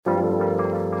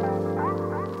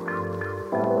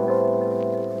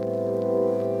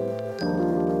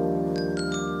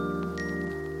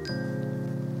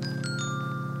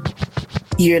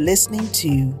You're listening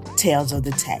to Tales of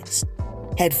the Text,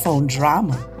 headphone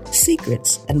drama,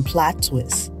 secrets, and plot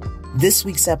twists. This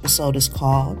week's episode is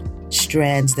called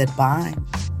Strands That Bind.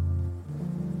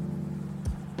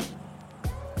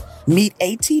 Meet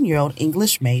 18-year-old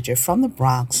English major from the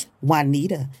Bronx,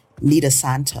 Juanita Nita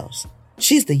Santos.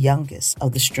 She's the youngest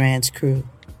of the Strands crew.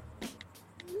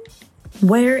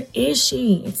 Where is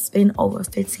she? It's been over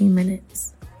 15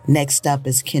 minutes. Next up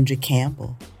is Kendra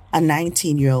Campbell, a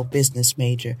 19-year-old business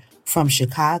major from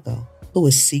Chicago who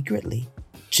is secretly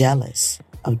jealous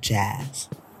of Jazz.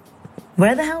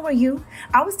 Where the hell were you?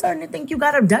 I was starting to think you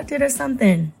got abducted or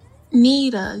something.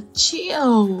 Nita,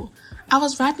 chill. I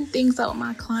was wrapping things up with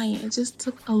my client. It just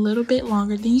took a little bit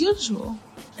longer than usual.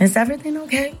 Is everything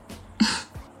okay?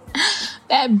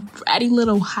 That bratty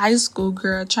little high school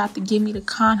girl tried to get me to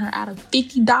con her out of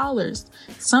 $50.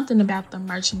 Something about the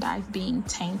merchandise being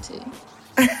tainted.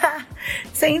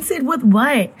 Tainted with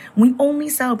what? We only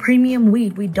sell premium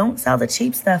weed. We don't sell the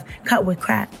cheap stuff cut with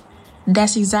crack.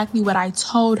 That's exactly what I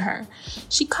told her.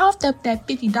 She coughed up that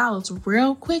 $50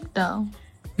 real quick, though.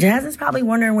 Jazz is probably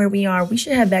wondering where we are. We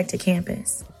should head back to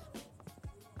campus.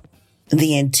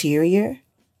 The interior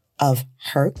of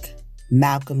Herc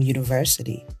Malcolm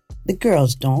University, the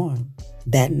girls' dorm,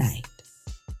 that night.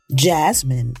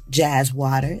 Jasmine Jazz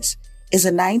Waters is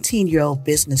a 19-year-old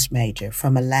business major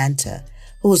from Atlanta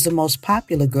who is the most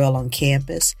popular girl on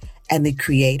campus and the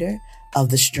creator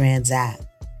of the Strands app.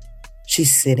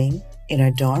 She's sitting in her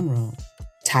dorm room,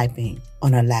 typing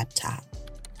on her laptop.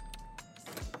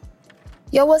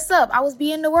 Yo, what's up? I was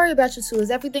beginning to worry about you two.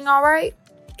 Is everything all right?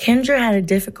 Kendra had a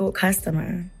difficult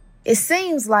customer. It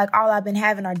seems like all I've been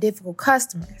having are difficult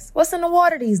customers. What's in the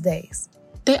water these days?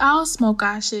 They all smoke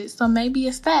our shit, so maybe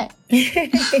it's that.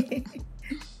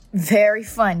 Very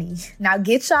funny. Now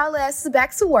get y'all asses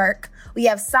back to work. We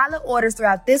have solid orders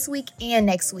throughout this week and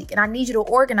next week, and I need you to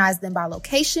organize them by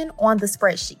location on the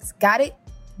spreadsheets. Got it?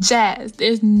 Jazz,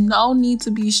 there's no need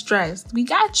to be stressed. We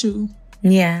got you.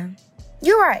 Yeah.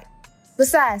 You're right.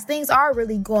 Besides, things are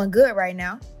really going good right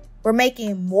now. We're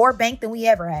making more bank than we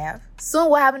ever have. Soon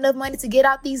we'll have enough money to get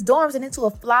out these dorms and into a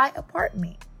fly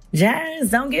apartment.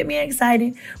 Jazz, don't get me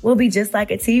excited. We'll be just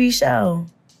like a TV show.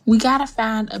 We gotta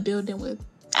find a building with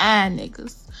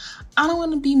niggas. I don't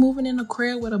want to be moving in a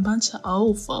crib with a bunch of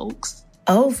old folks.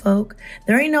 Old folk?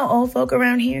 There ain't no old folk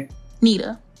around here.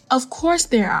 Nita, of course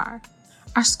there are.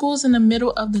 Our school's in the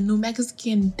middle of the New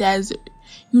Mexican desert.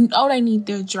 You know they need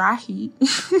their dry heat.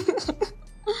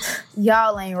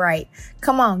 Y'all ain't right.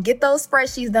 Come on, get those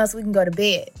spreadsheets done so we can go to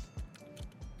bed.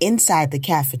 Inside the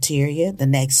cafeteria the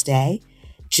next day,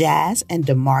 Jazz and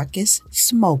DeMarcus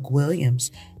Smoke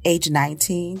Williams, age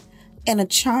 19, and a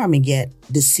charming yet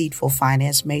deceitful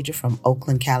finance major from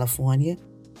Oakland, California,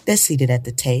 they're seated at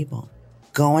the table,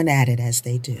 going at it as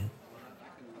they do.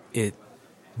 It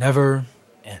never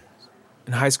ends.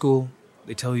 In high school,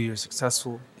 they tell you you're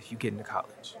successful if you get into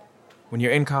college. When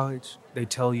you're in college, they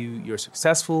tell you you're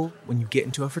successful when you get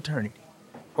into a fraternity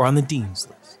or on the dean's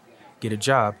list. Get a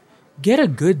job. Get a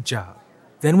good job.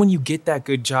 Then when you get that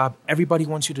good job, everybody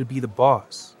wants you to be the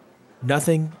boss.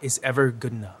 Nothing is ever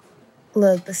good enough.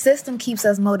 Look, the system keeps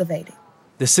us motivated.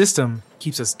 The system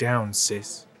keeps us down,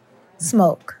 sis.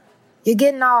 Smoke, you're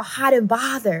getting all hot and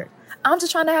bothered. I'm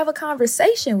just trying to have a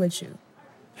conversation with you.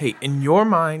 Hey, in your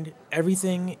mind,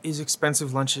 everything is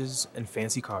expensive lunches and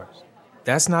fancy cars.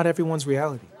 That's not everyone's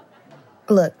reality.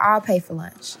 Look, I'll pay for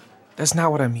lunch. That's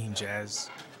not what I mean, Jazz.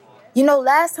 You know,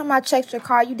 last time I checked your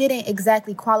car, you didn't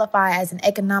exactly qualify as an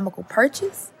economical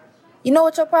purchase. You know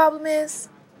what your problem is?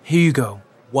 Here you go.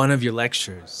 One of your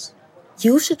lectures.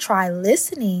 You should try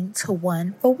listening to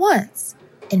one for once,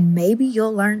 and maybe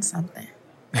you'll learn something.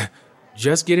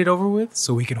 Just get it over with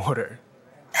so we can order.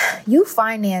 You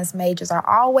finance majors are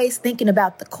always thinking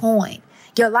about the coin.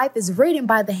 Your life is written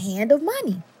by the hand of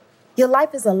money. Your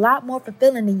life is a lot more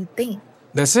fulfilling than you think.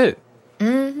 That's it.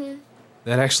 Mm-hmm.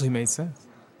 That actually made sense.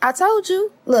 I told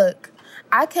you. Look,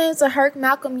 I came to Herc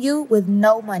Malcolm U with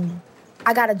no money.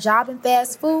 I got a job in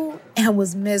fast food and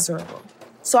was miserable.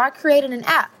 So I created an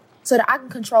app so that I can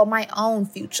control my own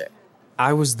future.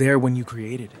 I was there when you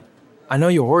created it. I know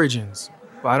your origins,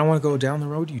 but I don't want to go down the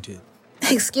road you did.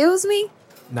 Excuse me?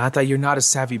 Not that you're not a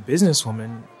savvy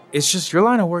businesswoman. It's just your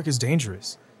line of work is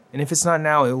dangerous. And if it's not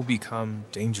now, it will become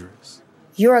dangerous.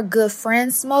 You're a good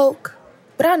friend, Smoke,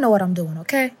 but I know what I'm doing,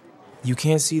 okay? You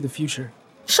can't see the future.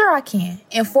 Sure I can.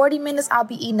 In 40 minutes, I'll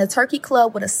be eating a turkey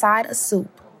club with a side of soup.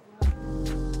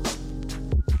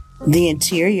 The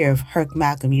interior of Herc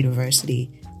Malcolm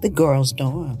University, the girls'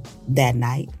 dorm. That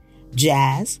night,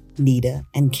 Jazz, Nita,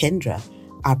 and Kendra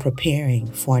are preparing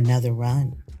for another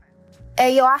run.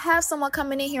 Hey, yo, I have someone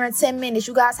coming in here in 10 minutes.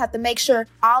 You guys have to make sure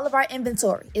all of our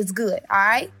inventory is good, all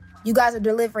right? You guys are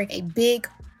delivering a big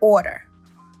order.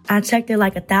 I checked it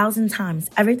like 1,000 times.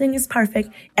 Everything is perfect.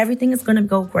 Everything is gonna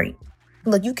go great.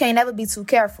 Look, you can't ever be too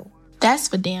careful. That's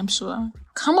for damn sure.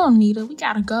 Come on, Nita, we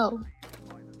gotta go.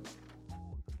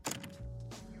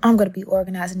 I'm gonna be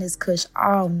organizing this kush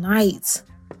all night.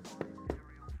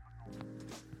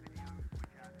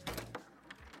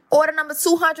 Order number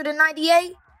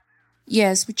 298?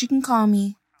 Yes, but you can call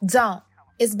me. Don't.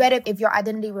 It's better if your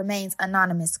identity remains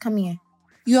anonymous. Come here.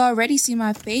 You already see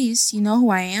my face. You know who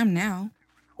I am now.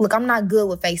 Look, I'm not good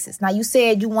with faces. Now, you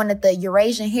said you wanted the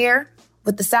Eurasian hair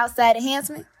with the South Side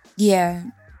enhancement? Yeah,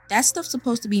 that stuff's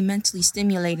supposed to be mentally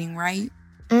stimulating, right?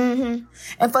 Mm-hmm.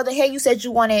 And for the hair, you said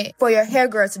you wanted for your hair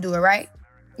girl to do it, right?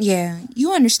 Yeah,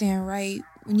 you understand, right?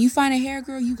 When you find a hair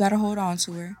girl, you gotta hold on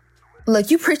to her.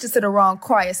 Look, you preached it to the wrong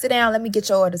choir. Sit down, let me get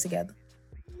your order together.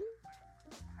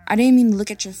 I didn't mean to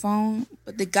look at your phone,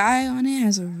 but the guy on it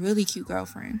has a really cute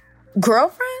girlfriend.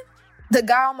 Girlfriend? The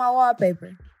guy on my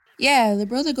wallpaper. Yeah, the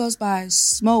brother goes by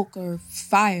Smoke or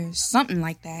Fire, something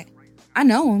like that. I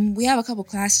know him. We have a couple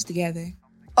classes together.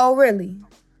 Oh, really?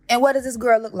 And what does this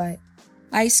girl look like?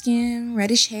 Light skin,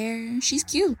 reddish hair. She's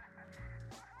cute.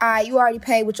 All right, you already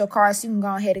paid with your card, so you can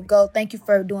go ahead and go. Thank you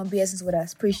for doing business with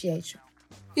us. Appreciate you.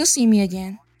 You'll see me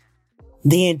again.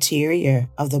 The interior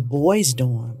of the boys'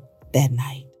 dorm that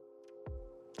night.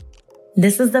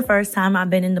 This is the first time I've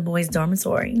been in the boys'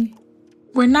 dormitory.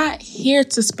 We're not here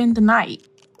to spend the night.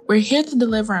 We're here to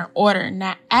deliver an order,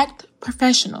 not act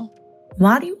professional.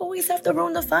 Why do you always have to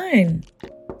ruin the fun?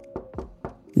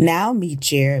 Now meet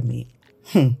Jeremy.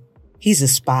 He's a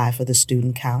spy for the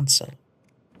student council.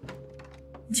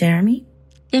 Jeremy?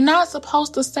 You're not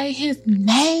supposed to say his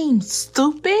name,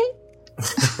 stupid.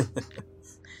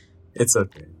 It's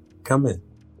okay. Come in.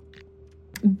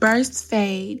 Burst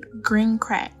fade, green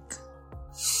crack.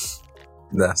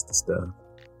 That's the stuff.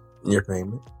 Your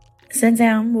payment? Sit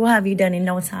down. We'll have you done in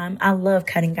no time. I love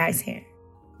cutting guys' hair.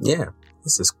 Yeah,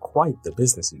 this is quite the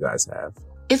business you guys have.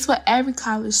 It's what every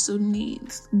college student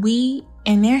needs. We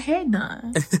and their hair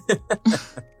done.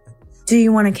 Do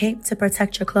you want a cape to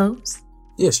protect your clothes?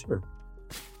 Yeah, sure.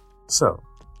 So,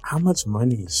 how much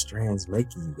money is Strands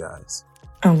making you guys?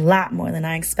 A lot more than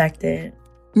I expected.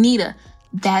 Nita,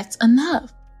 that's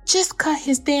enough. Just cut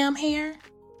his damn hair.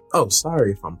 Oh,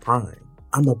 sorry if I'm prying.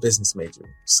 I'm a business major,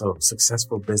 so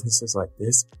successful businesses like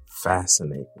this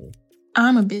fascinate me.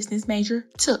 I'm a business major,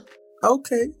 too.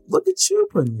 Okay, look at you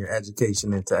putting your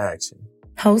education into action.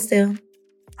 Hold still.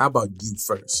 How about you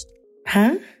first?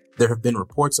 Huh? There have been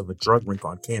reports of a drug ring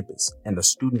on campus, and the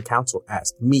student council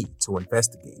asked me to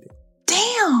investigate it.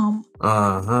 Damn!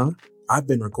 Uh-huh. I've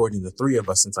been recording the three of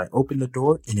us since I opened the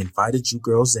door and invited you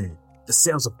girls in. The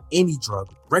sales of any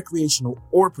drug, recreational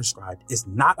or prescribed, is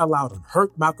not allowed on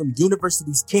Herc Malcolm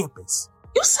University's campus.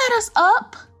 You set us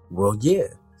up? Well, yeah,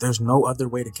 there's no other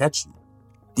way to catch you.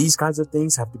 These kinds of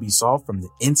things have to be solved from the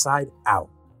inside out.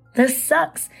 This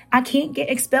sucks. I can't get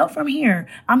expelled from here.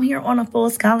 I'm here on a full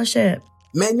scholarship.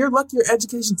 Man, you're lucky your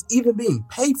education's even being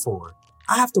paid for.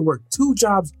 I have to work 2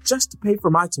 jobs just to pay for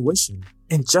my tuition.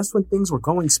 And just when things were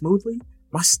going smoothly,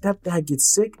 my stepdad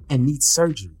gets sick and needs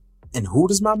surgery. And who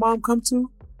does my mom come to?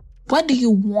 What do you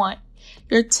want?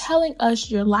 You're telling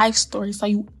us your life story, so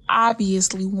you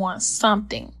obviously want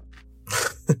something.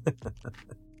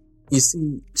 You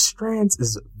see, Strands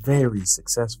is very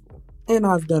successful. And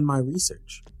I've done my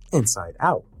research. Inside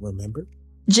out, remember?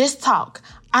 Just talk.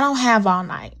 I don't have all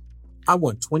night. I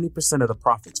want 20% of the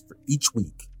profits for each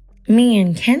week. Me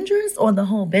and Kendra's or the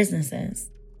whole businesses?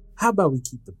 How about we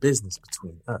keep the business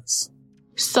between us?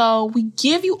 So we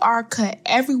give you our cut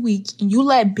every week and you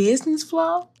let business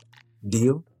flow?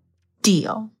 Deal?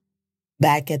 Deal.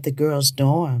 Back at the girls'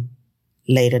 dorm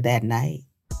later that night.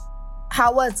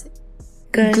 How was it?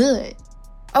 Good.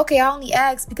 Okay, I only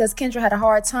asked because Kendra had a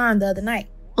hard time the other night.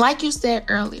 Like you said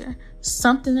earlier,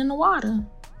 something in the water.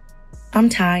 I'm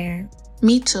tired.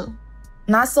 Me too.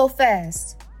 Not so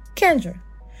fast. Kendra,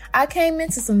 I came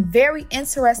into some very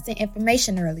interesting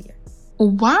information earlier.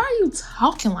 Why are you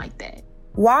talking like that?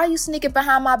 Why are you sneaking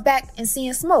behind my back and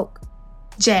seeing smoke?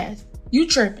 Jazz, you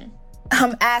tripping.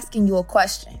 I'm asking you a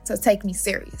question, so take me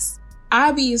serious.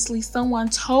 Obviously, someone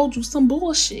told you some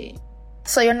bullshit.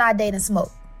 So you're not dating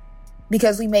Smoke?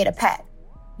 Because we made a pact.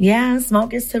 Yeah,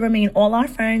 Smoke is to remain all our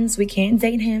friends. We can't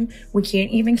date him. We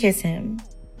can't even kiss him.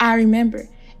 I remember,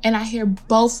 and I hear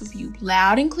both of you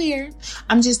loud and clear.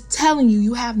 I'm just telling you,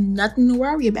 you have nothing to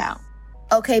worry about.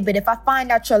 Okay, but if I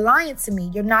find out you're lying to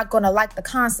me, you're not going to like the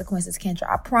consequences, Kendra.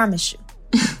 I promise you.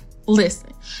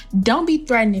 Listen, don't be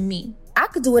threatening me. I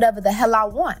could do whatever the hell I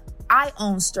want. I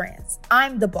own Strands.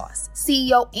 I'm the boss,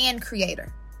 CEO, and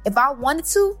creator. If I wanted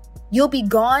to, you'll be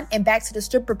gone and back to the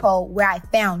stripper pole where I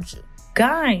found you.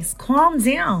 Guys, calm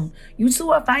down. You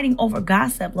two are fighting over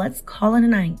gossip. Let's call it a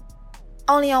night.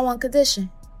 Only on one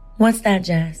condition. What's that,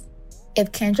 Jazz?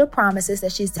 If Kendra promises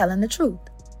that she's telling the truth.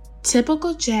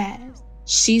 Typical Jazz.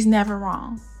 She's never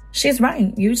wrong. She's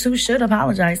right. You two should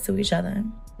apologize to each other.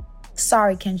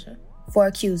 Sorry, Kendra, for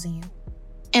accusing you.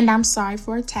 And I'm sorry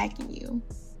for attacking you.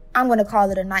 I'm going to call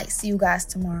it a night. See you guys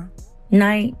tomorrow.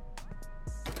 Night.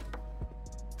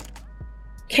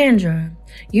 Kendra,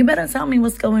 you better tell me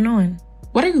what's going on.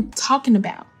 What are you talking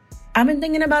about? I've been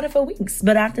thinking about it for weeks,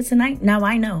 but after tonight, now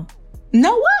I know.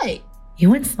 Know what?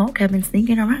 You and Smoke have been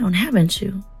sneaking around, haven't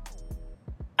you?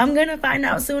 I'm gonna find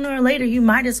out sooner or later. You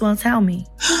might as well tell me.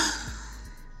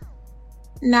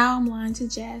 Now I'm lying to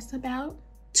Jazz about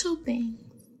 2 things.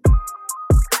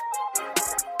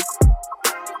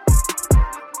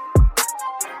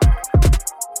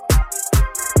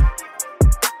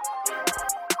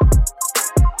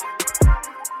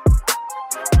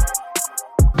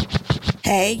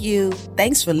 Hey, you.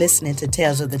 Thanks for listening to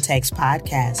Tales of the Text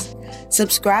podcast.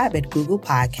 Subscribe at Google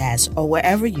Podcasts or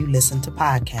wherever you listen to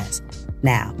podcasts.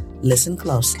 Now, listen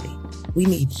closely. We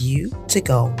need you to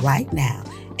go right now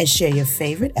and share your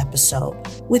favorite episode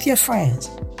with your friends.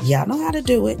 Y'all know how to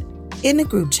do it. In the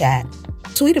group chat,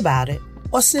 tweet about it,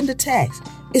 or send a text.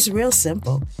 It's real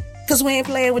simple, because we ain't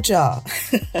playing with y'all.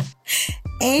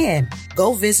 And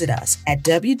go visit us at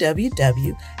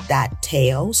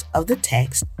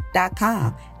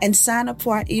www.talesofthetext.com and sign up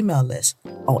for our email list.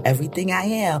 On Everything I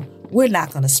Am, we're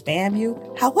not going to spam you.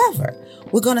 However,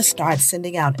 we're going to start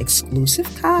sending out exclusive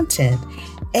content,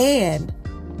 and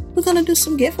we're going to do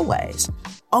some giveaways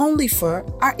only for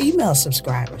our email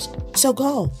subscribers. So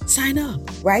go sign up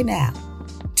right now.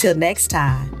 Till next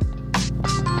time.